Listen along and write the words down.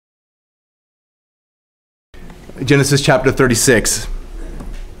Genesis chapter 36.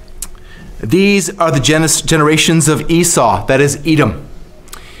 These are the generations of Esau, that is Edom.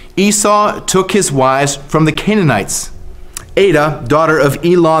 Esau took his wives from the Canaanites. Adah, daughter of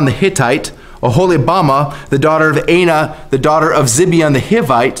Elon the Hittite, Oholibamah, the daughter of Anah, the daughter of Zibeon the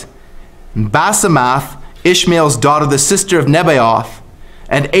Hivite, Basemath, Ishmael's daughter, the sister of Nebaioth.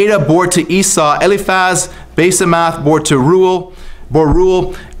 And Adah bore to Esau Eliphaz, Basemath bore Reuel,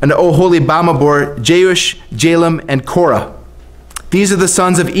 and Oholibamah bore Jeush, Jalem, and Korah. These are the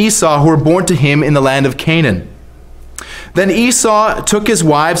sons of Esau who were born to him in the land of Canaan. Then Esau took his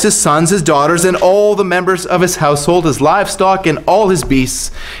wives, his sons, his daughters, and all the members of his household, his livestock, and all his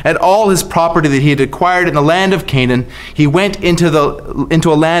beasts, and all his property that he had acquired in the land of Canaan. He went into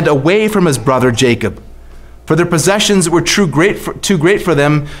a land away from his brother Jacob, for their possessions were too great for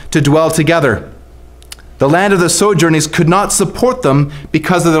them to dwell together. The land of the sojourners could not support them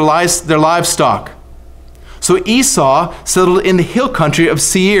because of their livestock. So Esau settled in the hill country of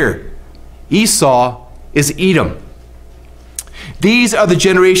Seir. Esau is Edom. These are the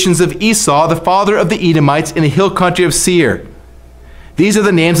generations of Esau, the father of the Edomites in the hill country of Seir. These are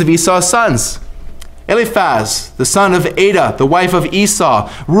the names of Esau's sons. Eliphaz, the son of Adah, the wife of Esau.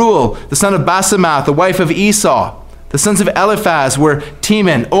 Reuel, the son of Basemath, the wife of Esau. The sons of Eliphaz were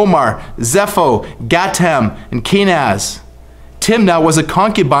Teman, Omar, Zepho, Gatam, and Kenaz. Timnah was a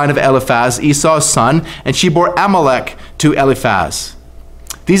concubine of Eliphaz, Esau's son, and she bore Amalek to Eliphaz.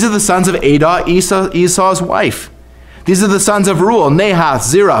 These are the sons of Adah, Esau's wife. These are the sons of Reuel, Nahath,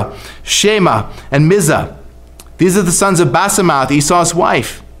 Zerah, Shema, and Mizah. These are the sons of Basemath, Esau's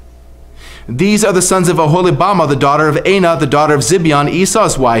wife. These are the sons of Oholibamah, the daughter of Anah, the daughter of Zibeon,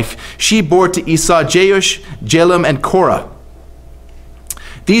 Esau's wife. She bore to Esau Jeush, Jalem, and Korah.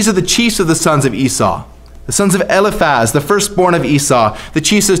 These are the chiefs of the sons of Esau. The sons of Eliphaz, the firstborn of Esau, the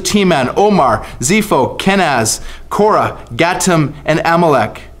chiefs of Teman, Omar, Zepho, Kenaz, Korah, Gatam, and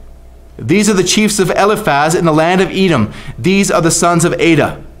Amalek. These are the chiefs of Eliphaz in the land of Edom. These are the sons of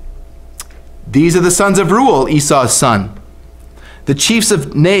Adah. These are the sons of Reuel, Esau's son. The chiefs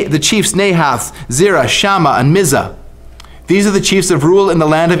Nahath, Zerah, Shammah, and Mizah. These are the chiefs of Reuel in the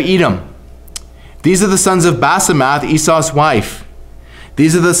land of Edom. These are the sons of Basemath, Esau's wife.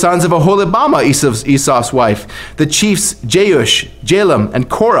 These are the sons of Oholibamah, Esau's wife. The chiefs Jeush, Jalem, and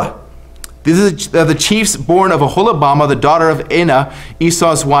Korah. These are the chiefs born of Oholibamah, the daughter of Anah,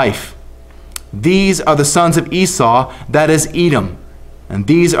 Esau's wife. These are the sons of Esau, that is Edom, and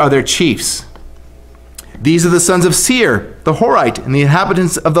these are their chiefs. These are the sons of Seir, the Horite, and the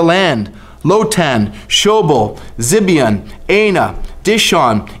inhabitants of the land: Lotan, Shobal, Zibeon, Anah,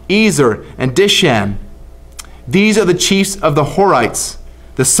 Dishon, Ezer, and Dishan. These are the chiefs of the Horites,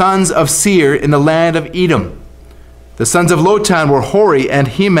 the sons of Seir in the land of Edom. The sons of Lotan were Hori and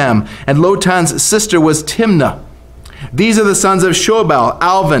Hemam, and Lotan's sister was Timnah. These are the sons of Shobal,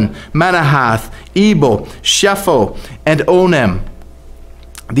 Alvan, Manahath, Ebal, Shepho, and Onem.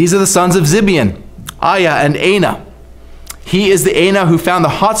 These are the sons of Zibeon, Aiah, and Anah. He is the Anah who found the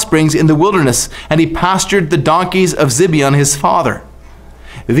hot springs in the wilderness, and he pastured the donkeys of Zibeon his father.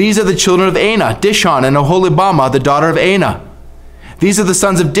 These are the children of Anah, Dishon, and Oholibamah, the daughter of Anah. These are the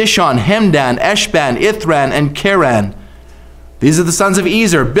sons of Dishon, Hemdan, Eshban, Ithran, and Keran. These are the sons of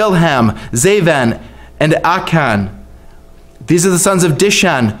Ezer, Bilham, Zavan, and Akan. These are the sons of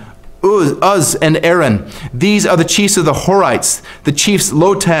Dishan, Uz, and Aaron. These are the chiefs of the Horites, the chiefs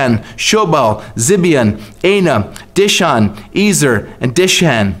Lotan, Shobal, Zibeon, Anah, Dishan, Ezer, and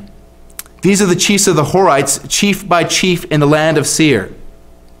Dishan. These are the chiefs of the Horites, chief by chief in the land of Seir.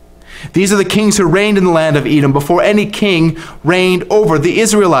 These are the kings who reigned in the land of Edom before any king reigned over the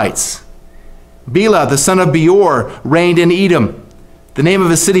Israelites. Bela, the son of Beor, reigned in Edom, the name of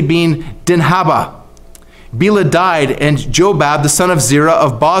his city being Dinhabah. Bela died, and Jobab, the son of Zerah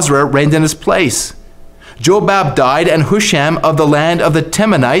of Bozrah, reigned in his place. Jobab died, and Husham of the land of the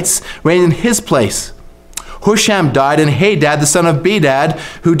Temanites reigned in his place. Husham died, and Hadad, the son of Bedad,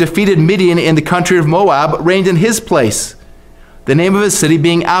 who defeated Midian in the country of Moab, reigned in his place, the name of his city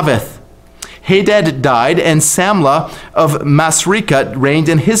being Avith. Hadad died, and Samlah of Masrekah reigned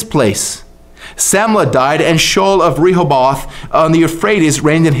in his place. Samlah died, and Shaul of Rehoboth on the Euphrates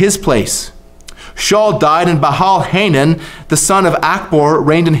reigned in his place. Shaul died, and Baal-Hanan, the son of Akbor,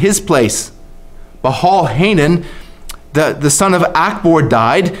 reigned in his place. Baal-Hanan, the son of Akbor,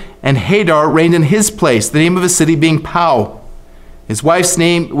 died, and Hadar reigned in his place, the name of his city being Pau. His wife's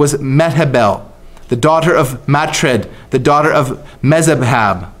name was Mehetabel, the daughter of Matred, the daughter of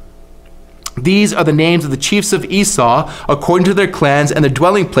Mezabhab. These are the names of the chiefs of Esau, according to their clans and their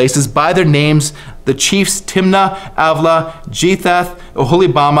dwelling places, by their names: the chiefs Timnah, Avlah, Jethath,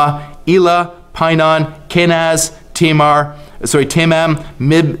 Oholibamah, Elah, Pinon, Kenaz, Tamam,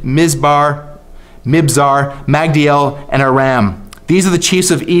 Mibzar, Magdiel, and Aram. These are the chiefs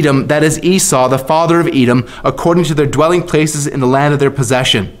of Edom, that is Esau, the father of Edom, according to their dwelling places in the land of their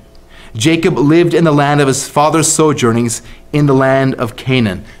possession. Jacob lived in the land of his father's sojournings in the land of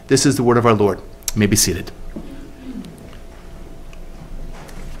Canaan. This is the word of our Lord. You may be seated.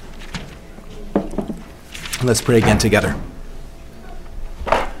 Let's pray again together.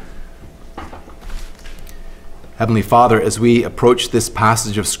 Heavenly Father, as we approach this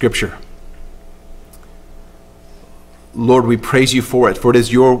passage of Scripture, Lord, we praise you for it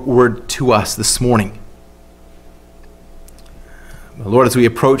is your word to us this morning. Lord, as we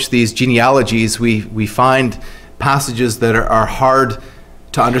approach these genealogies, we find passages that are hard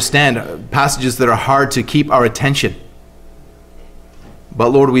to understand, passages that are hard to keep our attention. But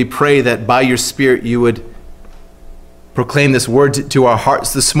Lord, we pray that by your Spirit you would proclaim this word to our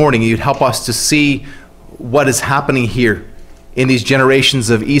hearts this morning. You'd help us to see what is happening here in these generations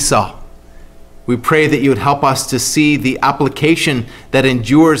of Esau. We pray that you would help us to see the application that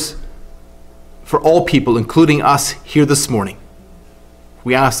endures for all people, including us here this morning.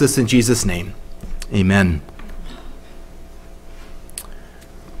 We ask this in Jesus' name. Amen.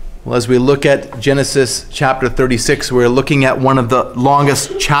 Well, as we look at Genesis chapter 36, we're looking at one of the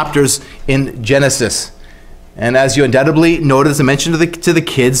longest chapters in Genesis. And as you undoubtedly notice, I mentioned to the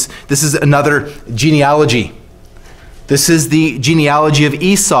kids, this is another genealogy. This is the genealogy of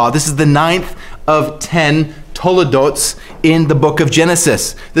Esau. This is the 9th of 10 Toledots in the book of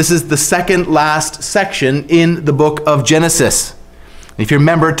Genesis. This is the second last section in the book of Genesis. If you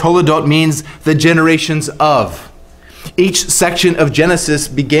remember, Toledot means the generations of. Each section of Genesis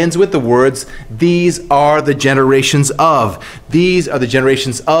begins with the words, these are the generations of. These are the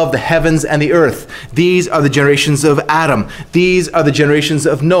generations of the heavens and the earth. These are the generations of Adam. These are the generations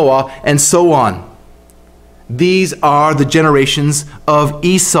of Noah, and so on. These are the generations of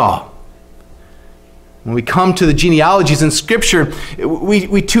Esau. When we come to the genealogies in Scripture,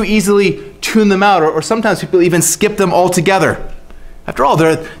 we too easily tune them out, or sometimes people even skip them altogether. After all,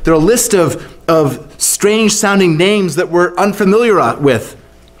 they're a list of strange-sounding names that we're unfamiliar with.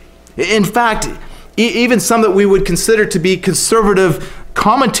 In fact, even some that we would consider to be conservative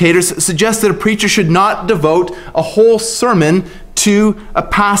commentators suggest that a preacher should not devote a whole sermon to a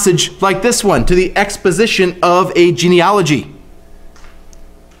passage like this one, to the exposition of a genealogy.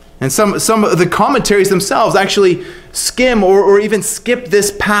 And some of the commentaries themselves actually skim or even skip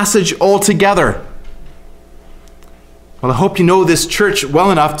this passage altogether. Well, I hope you know this church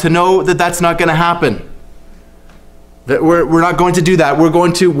well enough to know that that's not going to happen. That we're not going to do that. We're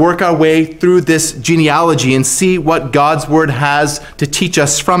going to work our way through this genealogy and see what God's word has to teach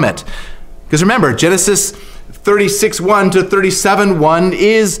us from it. Because remember, Genesis 36:1 to 37:1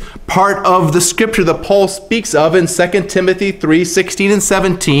 is part of the scripture that Paul speaks of in 2 Timothy 3:16 and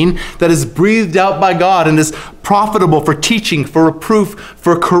 17 that is breathed out by God and is profitable for teaching, for reproof,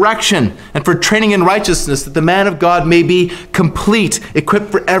 for correction, and for training in righteousness, that the man of God may be complete, equipped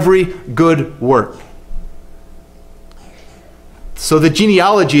for every good work. So the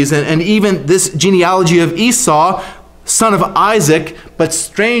genealogies, and even this genealogy of Esau, son of Isaac, but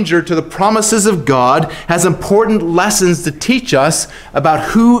stranger to the promises of God, has important lessons to teach us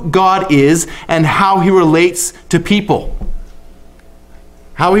about who God is and how he relates to people.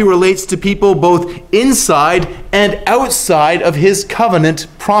 How he relates to people both inside and outside of his covenant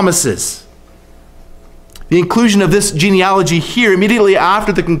promises. The inclusion of this genealogy here immediately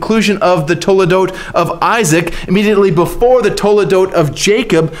after the conclusion of the Toledot of Isaac, immediately before the Toledot of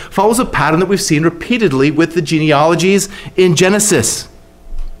Jacob, follows a pattern that we've seen repeatedly with the genealogies in Genesis.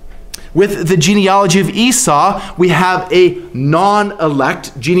 With the genealogy of Esau, we have a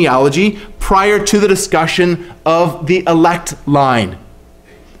non-elect genealogy prior to the discussion of the elect line.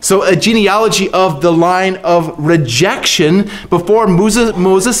 So a genealogy of the line of rejection before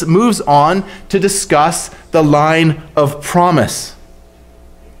Moses moves on to discuss the line of promise.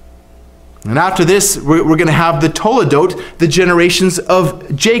 And after this, we're going to have the Toledot, the generations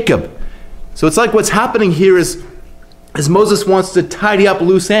of Jacob. So it's like what's happening here is Moses wants to tidy up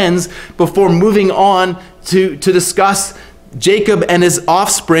loose ends before moving on to discuss Jacob and his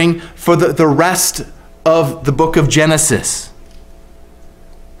offspring for the rest of the book of Genesis.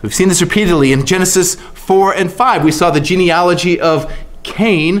 We've seen this repeatedly in Genesis 4 and 5. We saw the genealogy of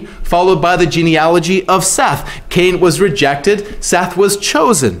Cain followed by the genealogy of Seth. Cain was rejected, Seth was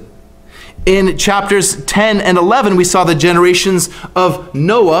chosen. In chapters 10 and 11, we saw the generations of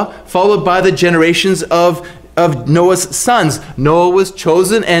Noah followed by the generations of Noah's sons. Noah was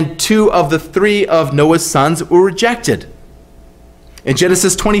chosen, and 2 of the 3 of Noah's sons were rejected. In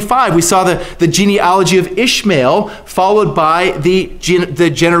Genesis 25, we saw the genealogy of Ishmael, followed by the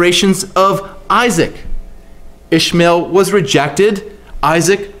generations of Isaac. Ishmael was rejected,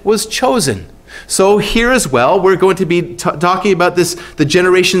 Isaac was chosen. So here as well, we're going to be talking about the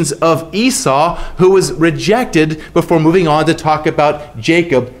generations of Esau, who was rejected, before moving on to talk about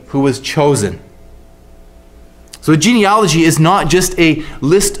Jacob, who was chosen. So a genealogy is not just a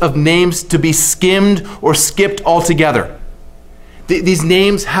list of names to be skimmed or skipped altogether. These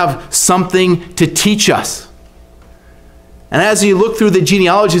names have something to teach us. And as you look through the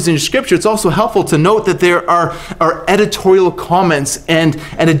genealogies in Scripture, it's also helpful to note that there are editorial comments and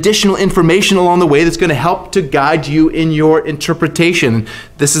additional information along the way that's going to help to guide you in your interpretation.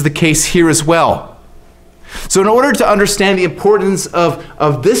 This is the case here as well. So in order to understand the importance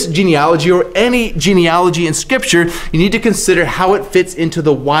of this genealogy or any genealogy in Scripture, you need to consider how it fits into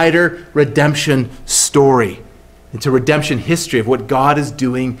the wider redemption story, into redemption history of what God is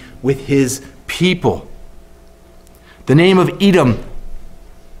doing with his people. The name of Edom,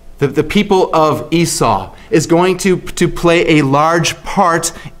 the people of Esau, is going to play a large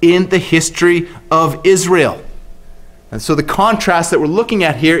part in the history of Israel. And so the contrast that we're looking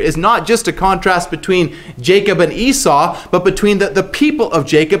at here is not just a contrast between Jacob and Esau, but between the people of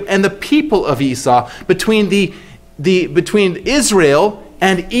Jacob and the people of Esau, between Israel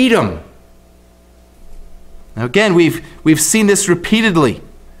and Edom. Now again, we've seen this repeatedly.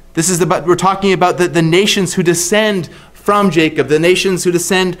 We're talking about the nations who descend from Jacob, the nations who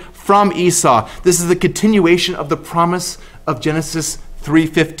descend from Esau. This is the continuation of the promise of Genesis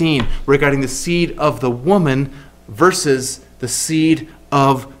 3:15 regarding the seed of the woman versus the seed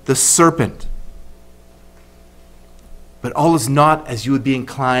of the serpent. But all is not as you would be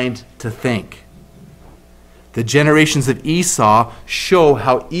inclined to think. The generations of Esau show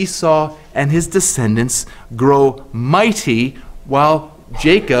how Esau and his descendants grow mighty, while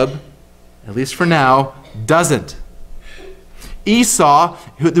Jacob, at least for now, doesn't. Esau,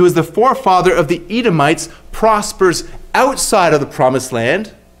 who is the forefather of the Edomites, prospers outside of the promised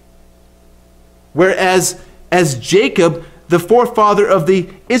land, whereas Jacob, the forefather of the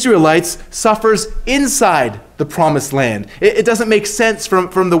Israelites, suffers inside the promised land. It doesn't make sense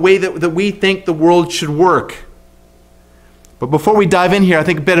from the way that we think the world should work. But before we dive in here, I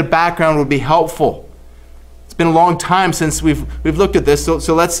think a bit of background would be helpful. It's been a long time since we've looked at this,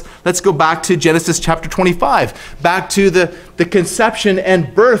 so let's go back to Genesis chapter 25, back to the conception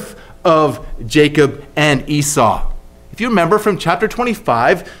and birth of Jacob and Esau. If you remember from chapter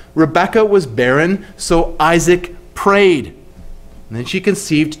 25, Rebekah was barren, so Isaac prayed. And then she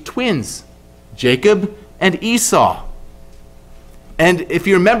conceived twins, Jacob and Esau. And if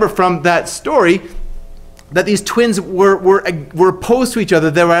you remember from that story, that these twins were opposed to each other.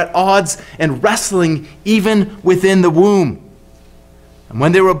 They were at odds and wrestling even within the womb. And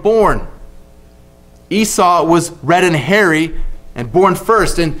when they were born, Esau was red and hairy and born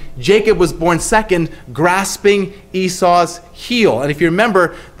first, and Jacob was born second, grasping Esau's heel. And if you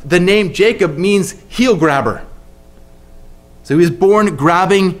remember, the name Jacob means heel grabber. So he was born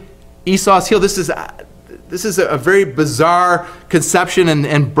grabbing Esau's heel. This is a very bizarre conception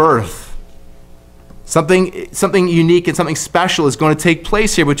and birth. Something unique and something special is going to take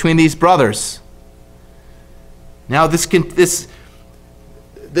place here between these brothers. Now this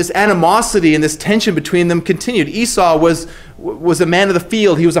animosity and this tension between them continued. Esau was a man of the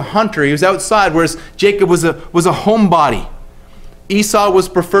field. He was a hunter. He was outside, whereas Jacob was a homebody. Esau was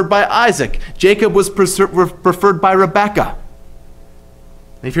preferred by Isaac. Jacob was preferred by Rebekah.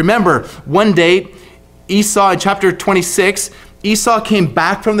 If you remember, one day, Esau in chapter 26, Esau came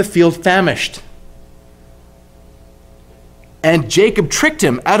back from the field famished. And Jacob tricked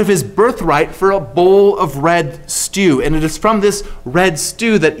him out of his birthright for a bowl of red stew. And it is from this red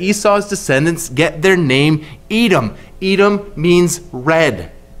stew that Esau's descendants get their name Edom. Edom means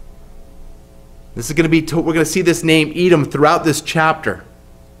red. We're going to see this name Edom throughout this chapter.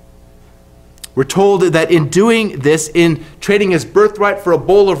 We're told that in doing this, in trading his birthright for a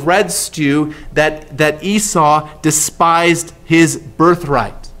bowl of red stew, that Esau despised his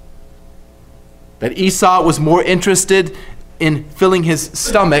birthright. That Esau was more interested in filling his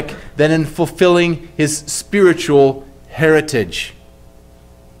stomach than in fulfilling his spiritual heritage.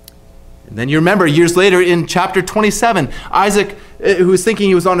 And then you remember, years later in chapter 27, Isaac, who was thinking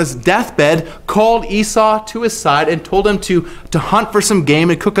he was on his deathbed, called Esau to his side and told him to hunt for some game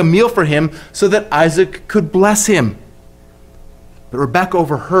and cook a meal for him so that Isaac could bless him. But Rebekah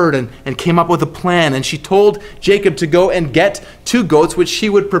overheard and came up with a plan, and she told Jacob to go and get 2 goats, which she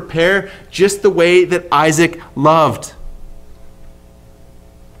would prepare just the way that Isaac loved.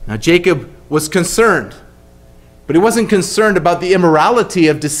 Now Jacob was concerned, But he wasn't concerned about the immorality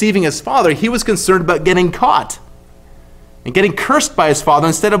of deceiving his father. He was concerned about getting caught and getting cursed by his father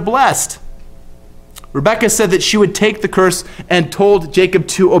instead of blessed. Rebekah said that she would take the curse and told Jacob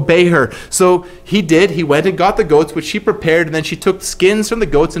to obey her. So he did. He went and got the goats, which she prepared, and then she took skins from the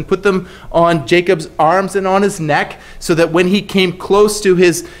goats and put them on Jacob's arms and on his neck, so that when he came close to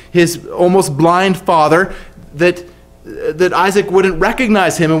his almost blind father, that Isaac wouldn't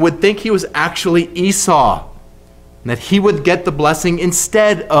recognize him and would think he was actually Esau, and that he would get the blessing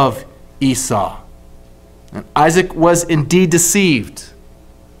instead of Esau. And Isaac was indeed deceived.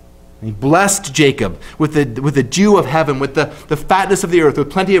 He blessed Jacob with the dew of heaven, with the fatness of the earth,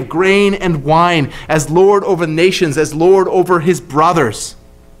 with plenty of grain and wine, as Lord over the nations, as Lord over his brothers.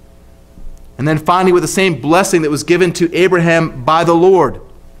 And then finally with the same blessing that was given to Abraham by the Lord.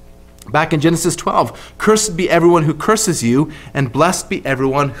 Back in Genesis 12, cursed be everyone who curses you, and blessed be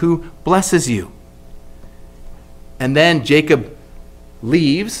everyone who blesses you. And then Jacob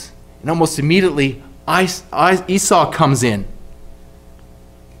leaves, and almost immediately Esau comes in.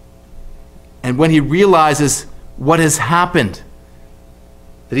 And when he realizes what has happened,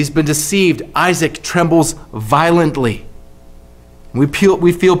 that he's been deceived, Isaac trembles violently. We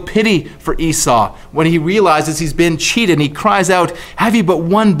feel pity for Esau when he realizes he's been cheated, and he cries out, "Have you but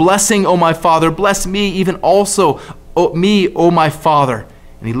one blessing, O my father? Bless me even also, O my father."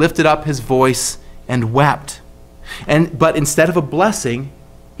 And he lifted up his voice and wept. But instead of a blessing,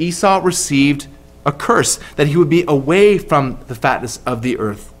 Esau received a curse, that he would be away from the fatness of the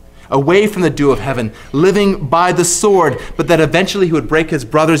earth, away from the dew of heaven, living by the sword, but that eventually he would break his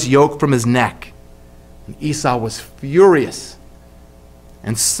brother's yoke from his neck. And Esau was furious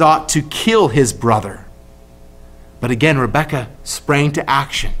and sought to kill his brother. But again, Rebekah sprang to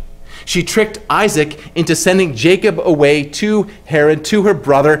action. She tricked Isaac into sending Jacob away to Haran, to her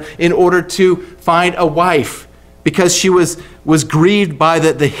brother, in order to find a wife, because she was grieved by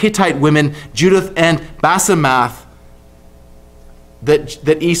the Hittite women, Judith and Basemath,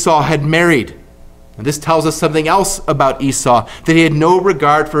 that Esau had married. And this tells us something else about Esau, that he had no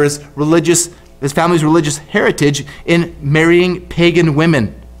regard for his family's religious heritage in marrying pagan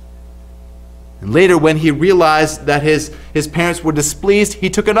women. And later, when he realized that his parents were displeased, he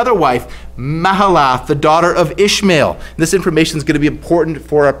took another wife, Mahalath, the daughter of Ishmael. And this information is going to be important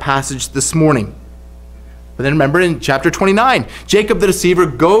for our passage this morning. But then remember, in chapter 29, Jacob the deceiver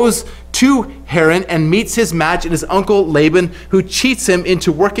goes to Haran and meets his match in his uncle Laban, who cheats him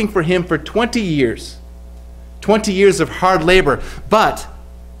into working for him for 20 years. 20 years of hard labor. But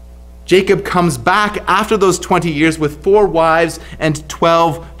Jacob comes back after those 20 years with 4 wives and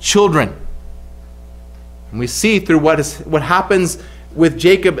 12 children. And we see through what happens with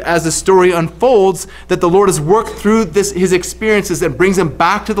Jacob as the story unfolds, that the Lord has worked through his experiences and brings him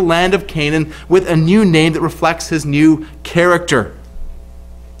back to the land of Canaan with a new name that reflects his new character.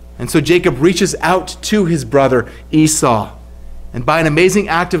 And so Jacob reaches out to his brother Esau. And by an amazing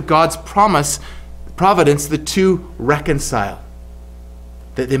act of God's providence, the two reconcile.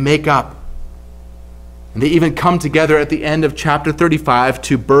 That they make up. And they even come together at the end of chapter 35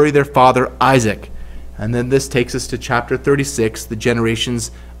 to bury their father Isaac. And then this takes us to chapter 36, the generations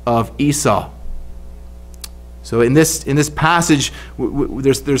of Esau. So in this passage,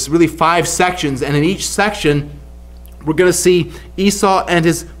 there's really 5 sections, and in each section, we're going to see Esau and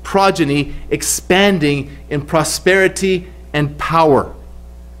his progeny expanding in prosperity and power.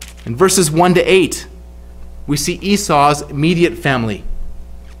 In verses 1 to 8, we see Esau's immediate family.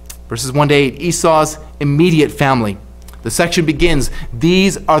 Verses 1 to 8, Esau's immediate family. The section begins,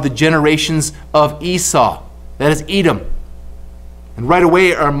 "These are the generations of Esau." That is Edom. And right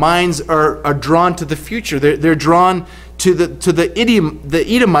away, our minds are drawn to the future. They're drawn to the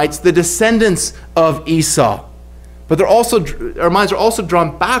Edomites, the descendants of Esau. But our minds are also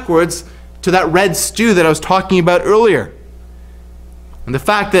drawn backwards to that red stew that I was talking about earlier. And the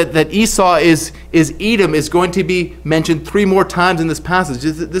fact that Esau is Edom is going to be mentioned 3 more times in this passage.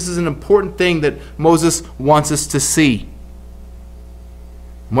 This is an important thing that Moses wants us to see.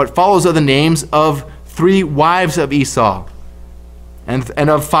 And what follows are the names of 3 wives of Esau and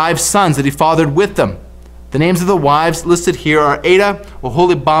of 5 sons that he fathered with them. The names of the wives listed here are Adah,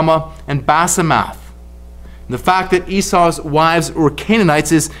 Oholibamah, and Basemath. And the fact that Esau's wives were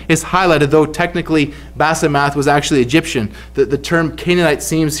Canaanites is highlighted, though technically Basemath was actually Egyptian. The term Canaanite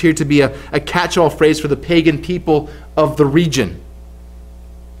seems here to be a catch-all phrase for the pagan people of the region.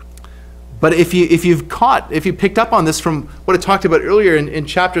 But if you picked up on this from what I talked about earlier in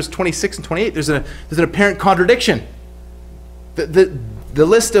chapters 26 and 28, there's an apparent contradiction. The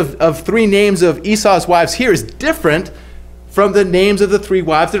list of 3 names of Esau's wives here is different from the names of the 3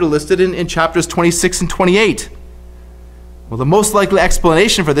 wives that are listed in chapters 26 and 28. Well, the most likely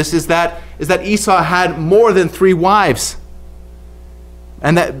explanation for this is that Esau had more than 3 wives,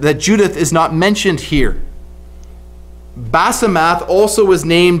 and that Judith is not mentioned here. Basemath also was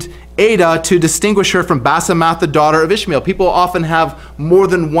named Adah to distinguish her from Basemath, the daughter of Ishmael. People often have more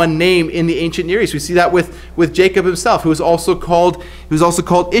than one name in the ancient Near East. We see that with Jacob himself, who was also called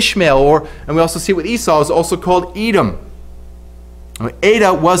Ishmael, and we also see with Esau, who is also called Edom.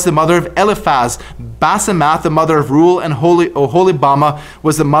 Adah was the mother of Eliphaz. Basemath, the mother of Reuel, and Oholibamah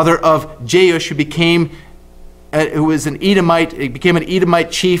was the mother of Jeush, who was an Edomite. He became an Edomite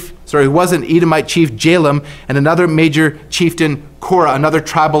chief. Sorry, who was an Edomite chief, Jalem, and another major chieftain, Korah, another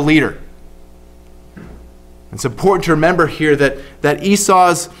tribal leader. It's important to remember here that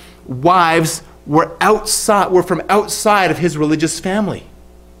Esau's wives were from outside of his religious family.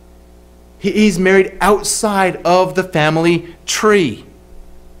 He's married outside of the family tree.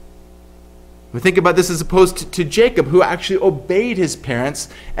 We think about this as opposed to Jacob, who actually obeyed his parents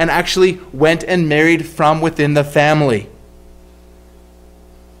and actually went and married from within the family.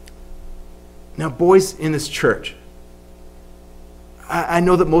 Now, boys in this church, I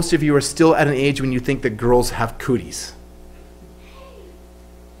know that most of you are still at an age when you think that girls have cooties.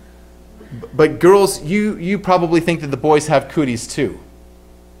 But girls, you probably think that the boys have cooties too.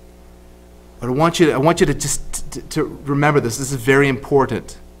 But I want you to just to remember this. This is very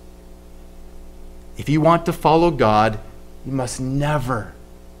important. If you want to follow God, you must never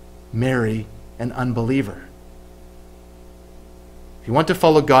marry an unbeliever. If you want to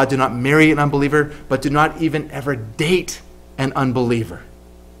follow God, do not marry an unbeliever, but do not even ever date an unbeliever,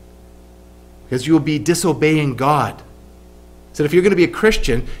 because you will be disobeying God. So if you're going to be a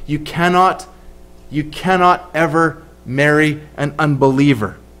Christian, you cannot ever marry an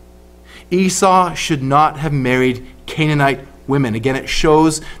unbeliever. Esau should not have married Canaanite women. Again, it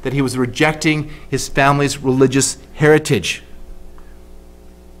shows that he was rejecting his family's religious heritage.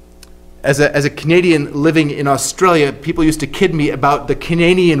 As a Canadian living in Australia, people used to kid me about the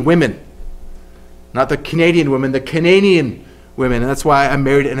Canadian women. Not the Canadian women, the Canadian women. And that's why I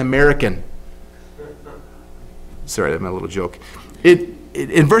married an American. Sorry, that's my little joke.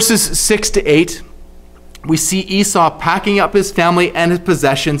 In verses 6 to 8, we see Esau packing up his family and his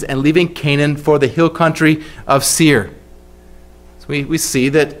possessions and leaving Canaan for the hill country of Seir. So we see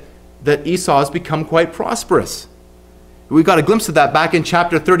that Esau has become quite prosperous. We got a glimpse of that back in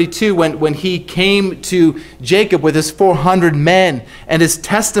chapter 32 when he came to Jacob with his 400 men and his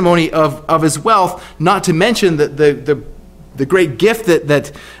testimony of his wealth, not to mention the great gift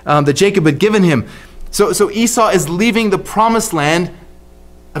that Jacob had given him. So Esau is leaving the promised land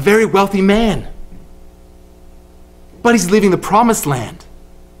a very wealthy man. But he's leaving the promised land.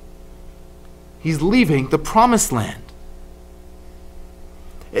 He's leaving the promised land.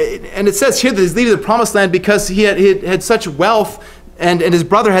 And it says here that he's leaving the promised land because he had such wealth and his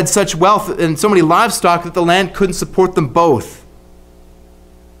brother had such wealth and so many livestock that the land couldn't support them both.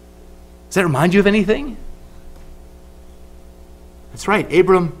 Does that remind you of anything? That's right,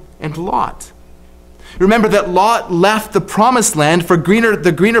 Abram and Lot. Remember that Lot left the promised land for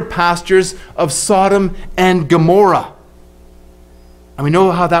the greener pastures of Sodom and Gomorrah. And we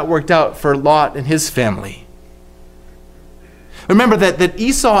know how that worked out for Lot and his family. Remember that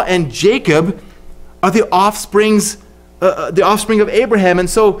Esau and Jacob are the offspring of Abraham, and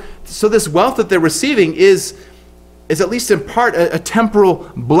so this wealth that they're receiving is at least in part a temporal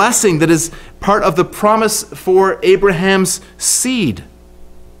blessing that is part of the promise for Abraham's seed.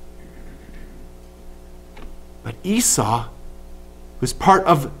 But Esau, who's part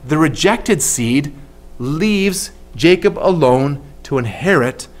of the rejected seed, leaves Jacob alone to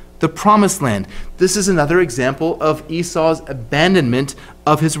inherit the promised land. This is another example of Esau's abandonment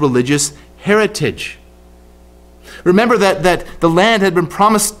of his religious heritage. Remember that the land had been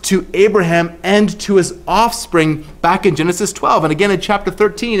promised to Abraham and to his offspring back in Genesis 12, and again in chapter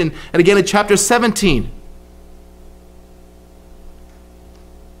 13, and again in chapter 17.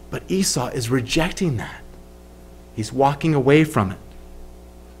 But Esau is rejecting that. He's walking away from it.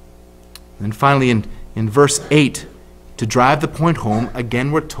 And finally, in verse 8, to drive the point home,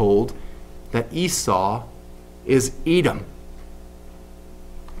 again we're told that Esau is Edom.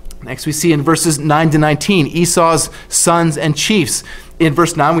 Next we see in verses 9 to 19, Esau's sons and chiefs. In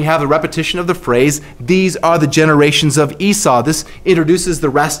verse 9 we have the repetition of the phrase, "These are the generations of Esau." This introduces the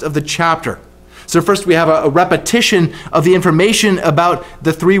rest of the chapter. So first we have a repetition of the information about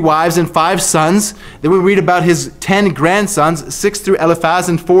the 3 wives and 5 sons. Then we read about his 10 grandsons, 6 through Eliphaz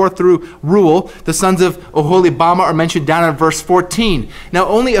and 4 through Reuel. The sons of Oholibamah are mentioned down in verse 14. Now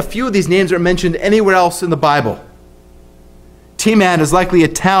only a few of these names are mentioned anywhere else in the Bible. Teman is likely a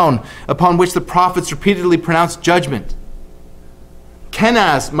town upon which the prophets repeatedly pronounced judgment.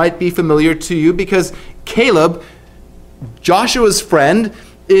 Kenaz might be familiar to you because Caleb, Joshua's friend,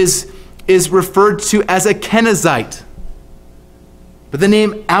 is referred to as a Kenizzite. But the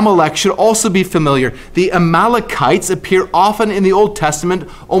name Amalek should also be familiar. The Amalekites appear often in the Old Testament,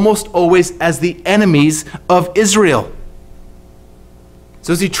 almost always as the enemies of Israel.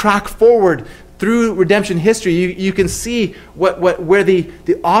 So as you track forward through redemption history, you can see where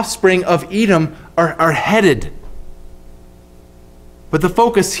the offspring of Edom are headed. But the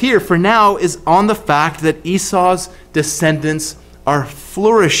focus here for now is on the fact that Esau's descendants are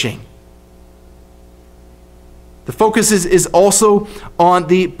flourishing. The focus is also on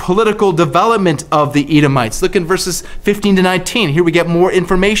the political development of the Edomites. Look in verses 15 to 19. Here we get more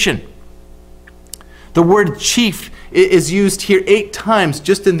information. The word chief is used here 8 times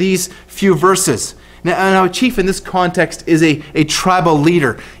just in these few verses. Now a chief in this context is a tribal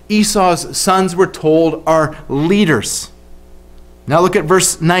leader. Esau's sons, we're told, are leaders. Now look at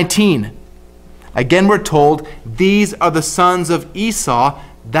verse 19. Again, we're told, these are the sons of Esau,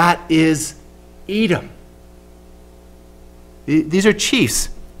 that is Edom. These are chiefs.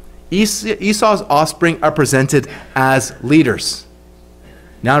 Esau's offspring are presented as leaders.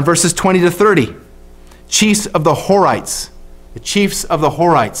 Now in verses 20 to 30, chiefs of the Horites. The chiefs of the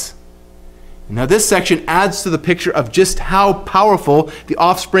Horites. Now this section adds to the picture of just how powerful the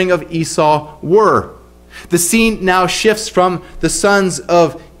offspring of Esau were. The scene now shifts from the sons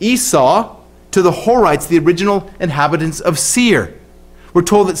of Esau to the Horites, the original inhabitants of Seir. We're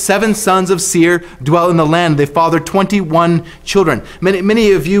told that 7 sons of Seir dwell in the land. They fathered 21 children.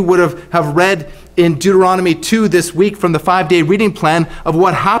 Many of you would have read in Deuteronomy 2 this week from the 5-day reading plan of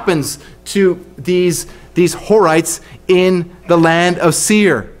what happens to these Horites in the land of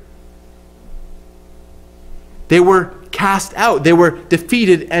Seir. They were cast out. They were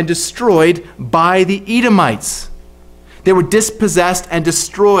defeated and destroyed by the Edomites. They were dispossessed and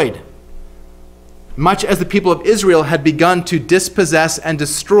destroyed, much as the people of Israel had begun to dispossess and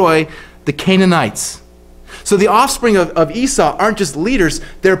destroy the Canaanites. So the offspring of Esau aren't just leaders,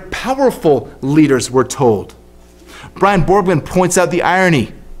 they're powerful leaders, we're told. Brian Borgman points out the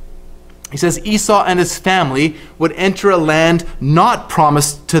irony. He says Esau and his family would enter a land not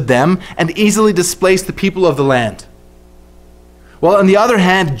promised to them and easily displace the people of the land. While on the other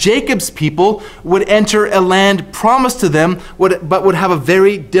hand, Jacob's people would enter a land promised to them, but would have a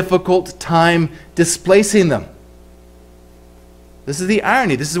very difficult time displacing them. This is the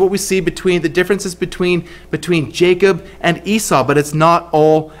irony. This is what we see between the differences between Jacob and Esau, but it's not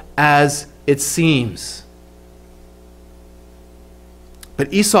all as it seems.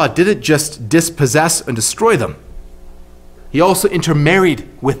 But Esau didn't just dispossess and destroy them. He also intermarried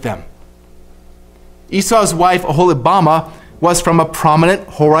with them. Esau's wife, Oholibamah, was from a prominent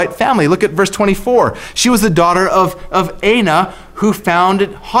Horite family. Look at verse 24. She was the daughter of Anah, who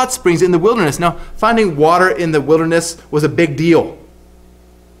founded hot springs in the wilderness. Now, finding water in the wilderness was a big deal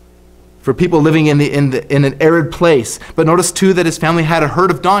for people living in an arid place. But notice too that his family had a herd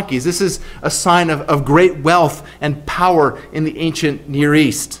of donkeys. This is a sign of great wealth and power in the ancient Near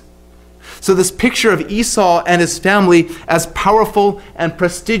East. So this picture of Esau and his family as powerful and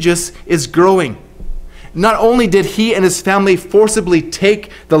prestigious is growing. Not only did he and his family forcibly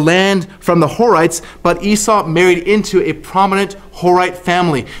take the land from the Horites, but Esau married into a prominent Horite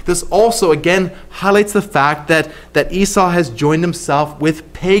family. This also, again, highlights the fact that Esau has joined himself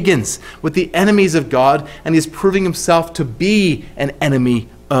with pagans, with the enemies of God, and he's proving himself to be an enemy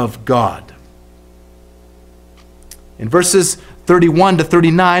of God. In verses 31 to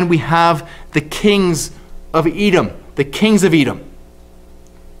 39, we have the kings of Edom, the kings of Edom.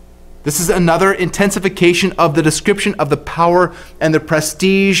 This is another intensification of the description of the power and the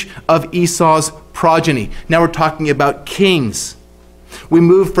prestige of Esau's progeny. Now we're talking about kings. We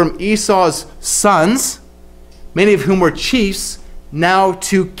move from Esau's sons, many of whom were chiefs, now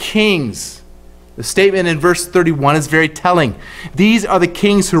to kings. The statement in verse 31 is very telling. These are the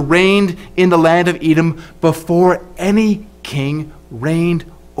kings who reigned in the land of Edom before any king reigned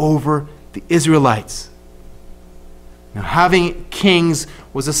over the Israelites. Now, having kings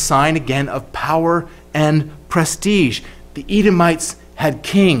was a sign, again, of power and prestige. The Edomites had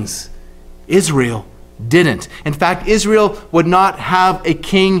kings. Israel didn't. In fact, Israel would not have a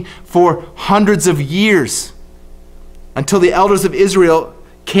king for hundreds of years until the elders of Israel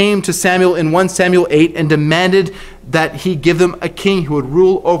came to Samuel in 1 Samuel 8 and demanded that he give them a king who would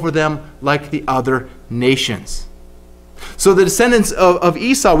rule over them like the other nations. So the descendants of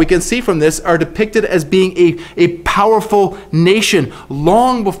Esau, we can see from this, are depicted as being a powerful nation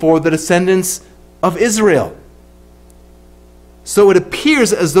long before the descendants of Israel. So it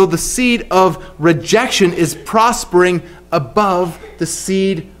appears as though the seed of rejection is prospering above the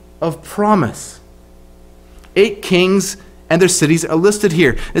seed of promise. 8 kings and their cities are listed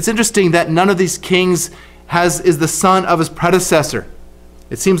here. It's interesting that none of these kings is the son of his predecessor.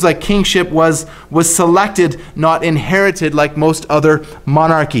 It seems like kingship was selected, not inherited like most other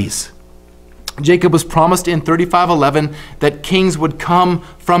monarchies. Jacob was promised in 35:11 that kings would come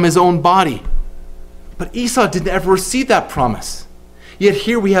from his own body. But Esau didn't ever receive that promise. Yet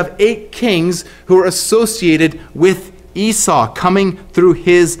here we have 8 kings who are associated with Esau, coming through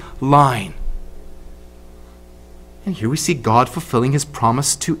his line. And here we see God fulfilling his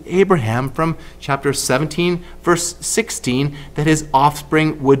promise to Abraham from chapter 17, verse 16, that his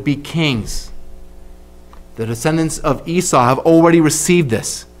offspring would be kings. The descendants of Esau have already received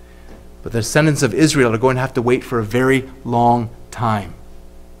this, but the descendants of Israel are going to have to wait for a very long time.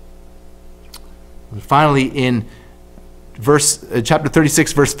 And finally, in chapter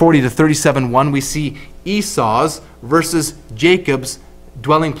 36, verse 40 to 37:1, we see Esau's versus Jacob's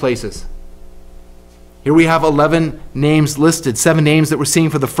dwelling places. Here we have 11 names listed, 7 names that we're seeing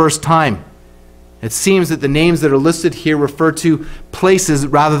for the first time. It seems that the names that are listed here refer to places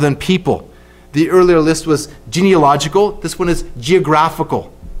rather than people. The earlier list was genealogical. This one is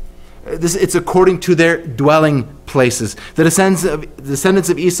geographical. It's according to their dwelling places. The descendants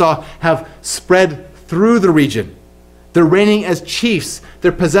of Esau have spread through the region. They're reigning as chiefs.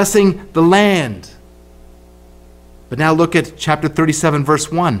 They're possessing the land. But now look at chapter 37,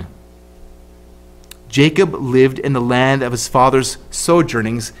 verse 1. Jacob lived in the land of his father's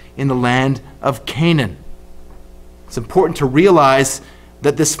sojournings in the land of Canaan. It's important to realize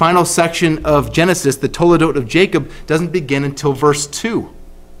that this final section of Genesis, the Toledot of Jacob, doesn't begin until verse 2.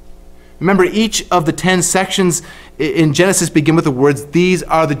 Remember, each of the 10 sections in Genesis begin with the words, "These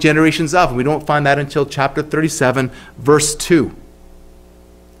are the generations of," and we don't find that until chapter 37, verse 2.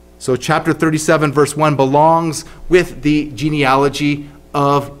 So chapter 37, verse 1 belongs with the genealogy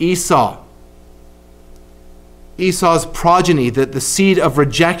of Esau. Esau's progeny, the seed of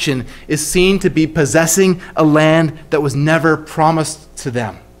rejection, is seen to be possessing a land that was never promised to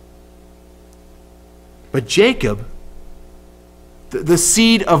them. But Jacob, the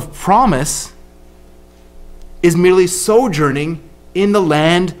seed of promise, is merely sojourning in the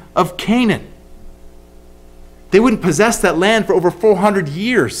land of Canaan. They wouldn't possess that land for over 400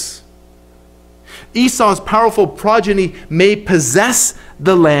 years. Esau's powerful progeny may possess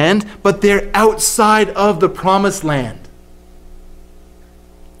the land, but they're outside of the promised land.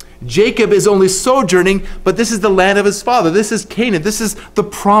 Jacob is only sojourning, but this is the land of his father. This is Canaan. This is the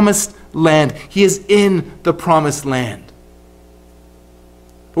promised land. He is in the promised land.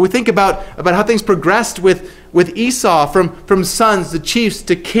 But we think about how things progressed with Esau from sons to chiefs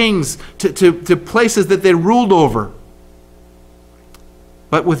to kings to places that they ruled over.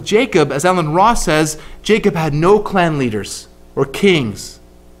 But with Jacob, as Alan Ross says, Jacob had no clan leaders or kings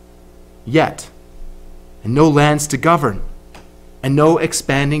yet, and no lands to govern, and no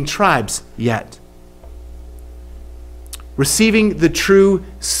expanding tribes yet. Receiving the true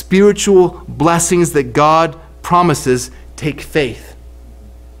spiritual blessings that God promises take faith.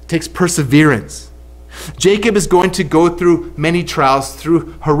 It takes perseverance. Jacob is going to go through many trials,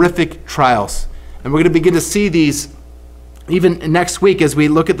 through horrific trials. And we're going to begin to see these even next week as we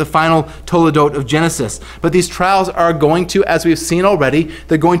look at the final Toledot of Genesis. But these trials are going to, as we've seen already,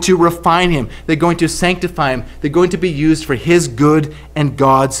 they're going to refine him. They're going to sanctify him. They're going to be used for his good and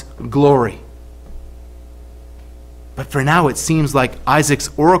God's glory. But for now, it seems like Isaac's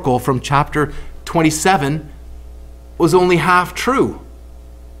oracle from chapter 27 was only half true.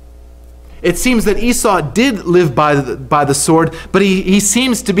 It seems that Esau did live by the sword, but he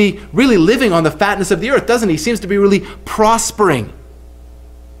seems to be really living on the fatness of the earth, doesn't he? He seems to be really prospering.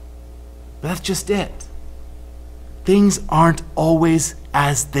 But that's just it. Things aren't always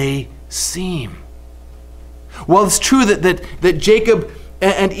as they seem. While it's true that Jacob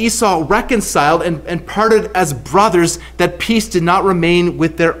and Esau reconciled and parted as brothers, that peace did not remain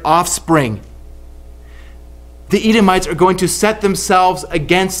with their offspring. The Edomites are going to set themselves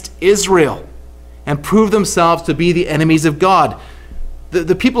against Israel and prove themselves to be the enemies of God.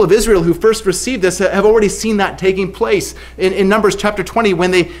 The people of Israel who first received this have already seen that taking place. In Numbers chapter 20,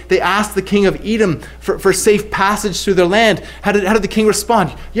 when they asked the king of Edom for safe passage through their land, how did the king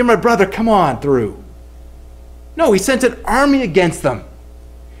respond? "You're my brother, come on through." No, he sent an army against them.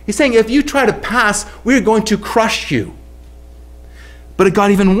 He's saying, if you try to pass, we're going to crush you. But it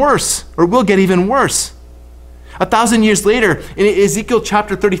got even worse, or will get even worse. 1,000 years later, in Ezekiel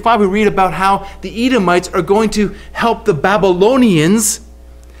chapter 35, we read about how the Edomites are going to help the Babylonians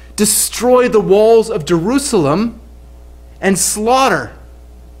destroy the walls of Jerusalem and slaughter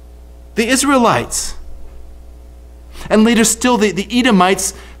the Israelites. And later still, the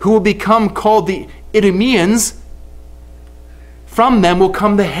Edomites, who will become called the Idumeans, from them will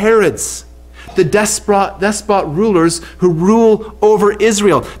come the Herods, the despot rulers who rule over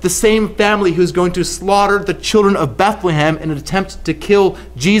Israel, the same family who's going to slaughter the children of Bethlehem in an attempt to kill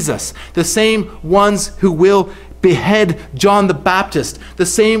Jesus, the same ones who will behead John the Baptist, the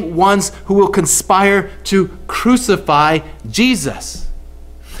same ones who will conspire to crucify Jesus.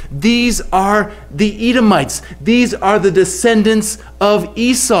 These are the Edomites. These are the descendants of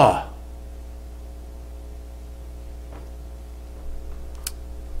Esau.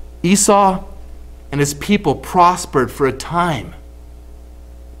 Esau and his people prospered for a time.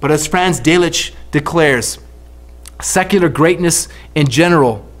 But as Franz Delitzsch declares, secular greatness in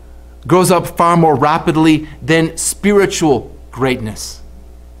general grows up far more rapidly than spiritual greatness.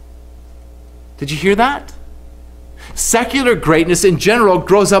 Did you hear that? Secular greatness in general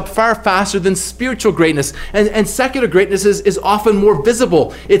grows up far faster than spiritual greatness. And secular greatness is often more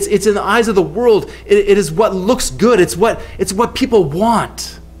visible. It's in the eyes of the world. It is what looks good. It's what people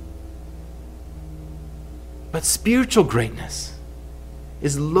want. But spiritual greatness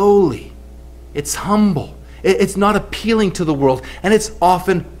is lowly. It's humble. It's not appealing to the world. And it's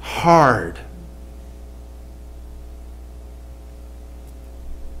often hard.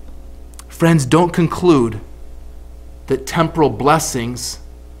 Friends, don't conclude that temporal blessings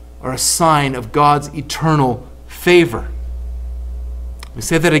are a sign of God's eternal favor. Let me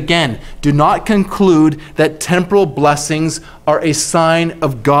say that again. Do not conclude that temporal blessings are a sign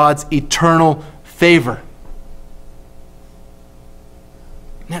of God's eternal favor.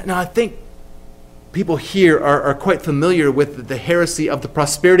 Now I think people here are quite familiar with the heresy of the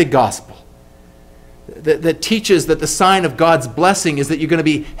prosperity gospel that teaches that the sign of God's blessing is that you're going to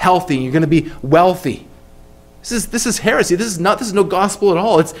be healthy, you're going to be wealthy. This is heresy. This is no gospel at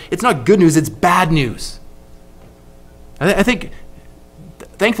all. It's not good news, it's bad news. I think,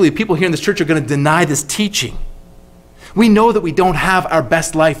 thankfully, people here in this church are going to deny this teaching. We know that we don't have our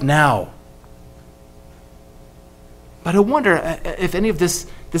best life now. But I wonder if any of these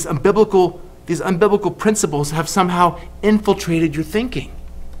unbiblical principles have somehow infiltrated your thinking.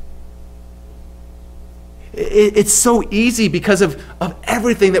 It's so easy because of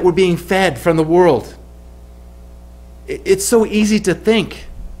everything that we're being fed from the world. It's so easy to think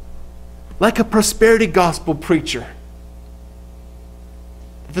like a prosperity gospel preacher.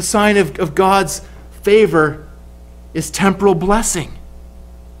 The sign of God's favor is temporal blessing.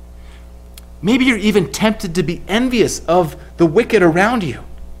 Maybe you're even tempted to be envious of the wicked around you.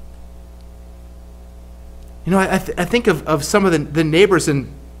 You know, I think of some of the neighbors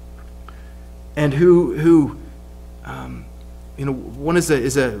and who you know, one is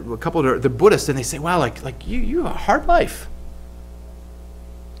a couple they're Buddhists, and they say, "Wow, like you have a hard life."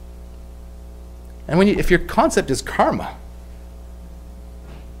 And if your concept is karma,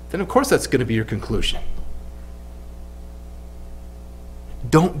 then of course that's going to be your conclusion.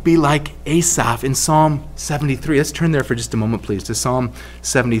 Don't be like Asaph in Psalm 73. Let's turn there for just a moment, please, to Psalm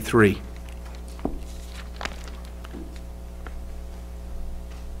 73.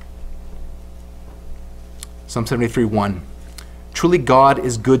 Psalm 73:1. Truly God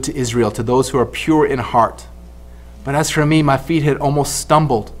is good to Israel, to those who are pure in heart. But as for me, my feet had almost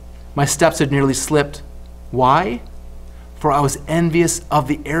stumbled. My steps had nearly slipped. Why? For I was envious of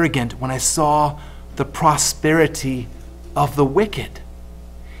the arrogant when I saw the prosperity of the wicked.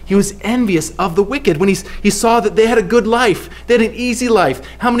 He was envious of the wicked when he saw that they had a good life. They had an easy life.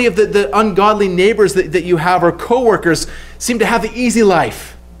 How many of the ungodly neighbors that you have or coworkers seem to have the easy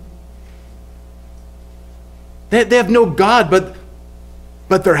life? They have no God, but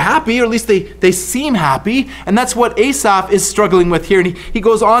they're happy, or at least they seem happy. And that's what Asaph is struggling with here. And he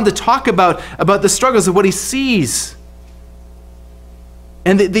goes on to talk about the struggles of what he sees.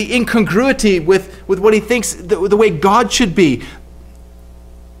 And the incongruity with what he thinks the way God should be.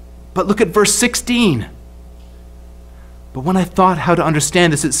 But look at verse 16. But when I thought how to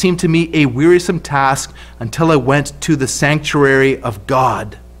understand this, it seemed to me a wearisome task until I went to the sanctuary of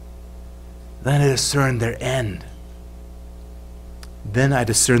God. Then I discerned their end.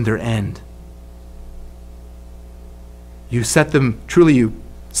 You set them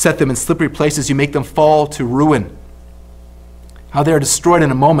in slippery places. You make them fall to ruin. How they are destroyed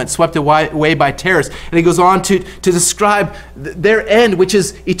in a moment, swept away by terrors. And he goes on to describe their end, which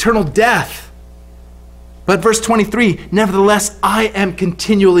is eternal death. But verse 23, nevertheless, I am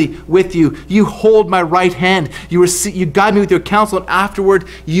continually with you. You hold my right hand. You guide me with your counsel, and afterward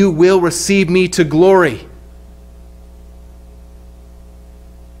you will receive me to glory.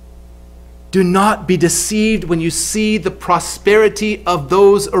 Do not be deceived when you see the prosperity of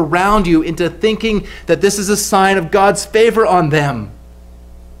those around you into thinking that this is a sign of God's favor on them,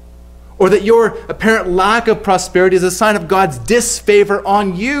 or that your apparent lack of prosperity is a sign of God's disfavor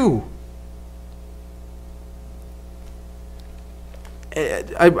on you.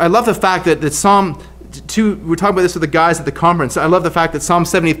 I love the fact that Psalm 2, we were talking about this with the guys at the conference. I love the fact that Psalm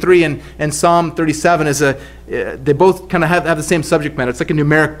 73 and Psalm 37 they both kind of have the same subject matter. It's like a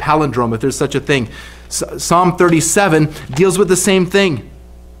numeric palindrome, if there's such a thing. Psalm 37 deals with the same thing.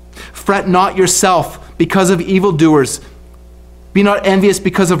 Fret not yourself because of evildoers. Be not envious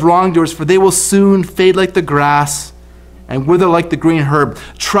because of wrongdoers, for they will soon fade like the grass and wither like the green herb.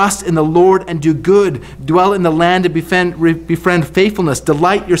 Trust in the Lord and do good. Dwell in the land and befriend faithfulness.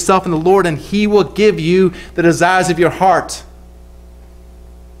 Delight yourself in the Lord, and he will give you the desires of your heart.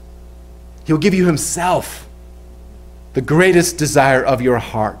 He'll give you himself, the greatest desire of your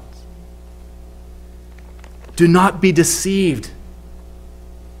heart. Do not be deceived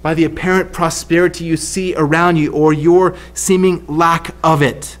by the apparent prosperity you see around you or your seeming lack of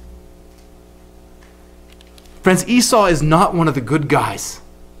it. Friends, Esau is not one of the good guys.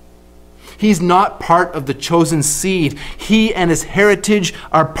 He's not part of the chosen seed. He and his heritage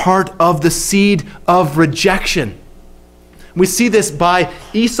are part of the seed of rejection. We see this by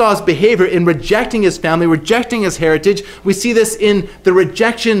Esau's behavior in rejecting his family, rejecting his heritage. We see this in the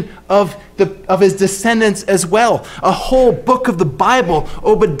rejection of his descendants as well. A whole book of the Bible,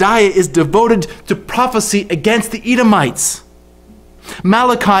 Obadiah, is devoted to prophecy against the Edomites.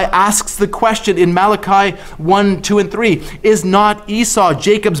 Malachi asks the question in Malachi 1, 2, and 3, is not Esau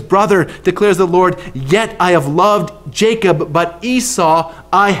Jacob's brother, declares the Lord, yet I have loved Jacob, but Esau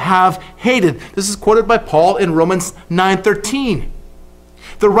I have hated. This is quoted by Paul in Romans 9:13.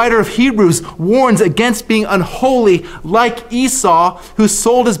 The writer of Hebrews warns against being unholy like Esau, who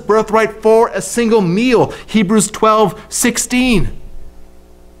sold his birthright for a single meal, Hebrews 12:16.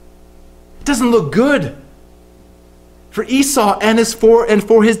 It doesn't look good for Esau and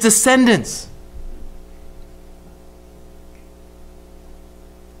for his descendants.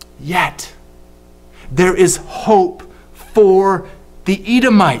 Yet, there is hope for the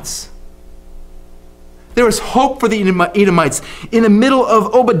Edomites. There is hope for the Edomites. In the middle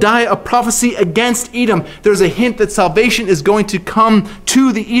of Obadiah, a prophecy against Edom, there's a hint that salvation is going to come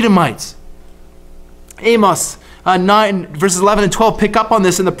to the Edomites. Amos 9, verses 11 and 12 pick up on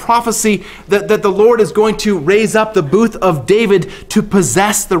this in the prophecy that the Lord is going to raise up the booth of David to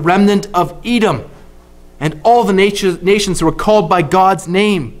possess the remnant of Edom and all the nations who were called by God's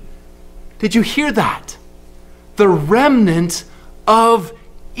name. Did you hear that? The remnant of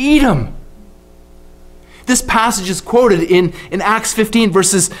Edom. This passage is quoted in Acts 15,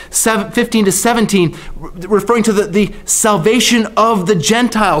 verses 15 to 17, referring to the salvation of the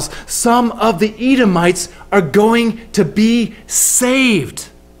Gentiles. Some of the Edomites are going to be saved.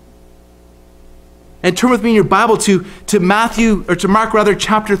 And turn with me in your Bible to Mark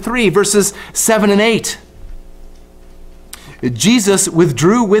chapter 3, verses 7 and 8. Jesus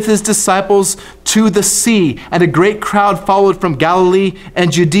withdrew with his disciples to the sea, and a great crowd followed from Galilee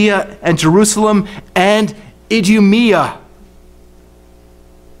and Judea and Jerusalem and Idumea,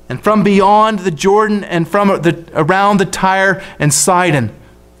 and from beyond the Jordan and from around the Tyre and Sidon.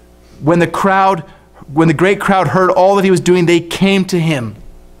 When the great crowd heard all that he was doing, they came to him.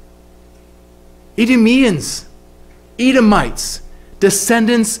 Idumeans, Edomites,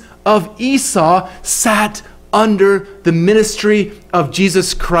 descendants of Esau, sat under the ministry of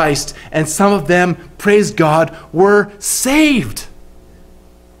Jesus Christ, and some of them, praise God, were saved.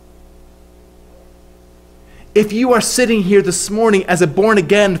 If you are sitting here this morning as a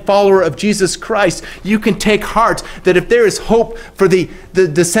born-again follower of Jesus Christ, you can take heart that if there is hope for the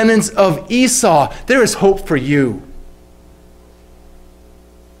descendants of Esau, there is hope for you.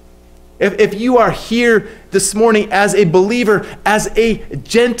 If you are here this morning as a believer, as a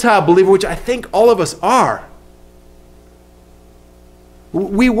Gentile believer, which I think all of us are,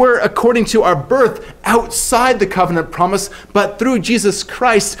 we were, according to our birth, outside the covenant promise, but through Jesus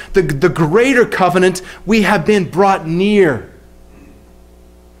Christ, the greater covenant, we have been brought near.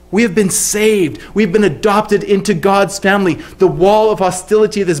 We have been saved. We've been adopted into God's family. The wall of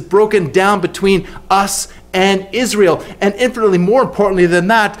hostility that's broken down between us and Israel. And infinitely more importantly than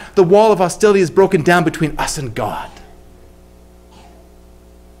that, the wall of hostility is broken down between us and God.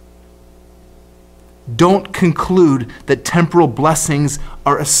 Don't conclude that temporal blessings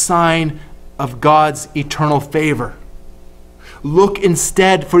are a sign of God's eternal favor. Look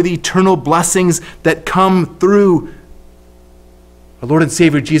instead for the eternal blessings that come through our Lord and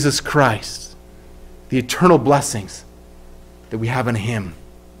Savior Jesus Christ. The eternal blessings that we have in him.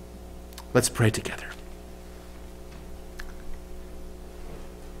 Let's pray together.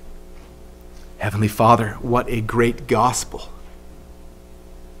 Heavenly Father, what a great gospel.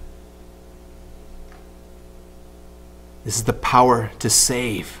 This is the power to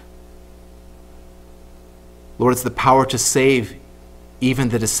save. Lord, it's the power to save even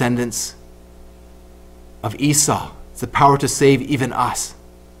the descendants of Esau. It's the power to save even us.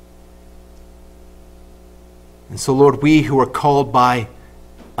 And so, Lord, we who are called by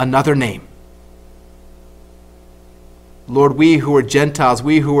another name, Lord, we who are Gentiles,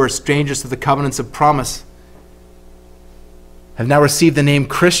 we who are strangers to the covenants of promise, have now received the name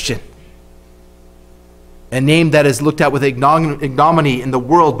Christian, a name that is looked at with ignominy in the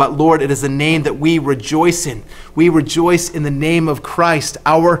world, but Lord, it is a name that we rejoice in. We rejoice in the name of Christ,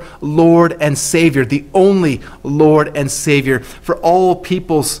 our Lord and Savior, the only Lord and Savior for all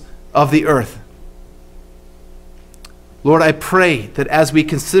peoples of the earth. Lord, I pray that as we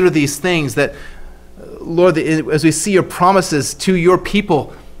consider these things, that, Lord, as we see your promises to your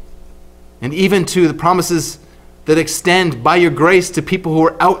people, and even to the promises that extend by your grace to people who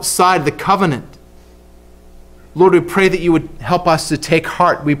are outside the covenant, Lord, we pray that you would help us to take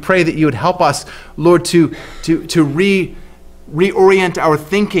heart. We pray that you would help us, Lord, to reorient our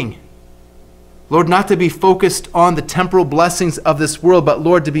thinking. Lord, not to be focused on the temporal blessings of this world, but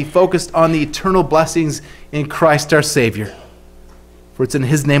Lord, to be focused on the eternal blessings in Christ our Savior. For it's in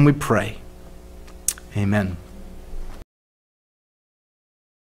his name we pray. Amen.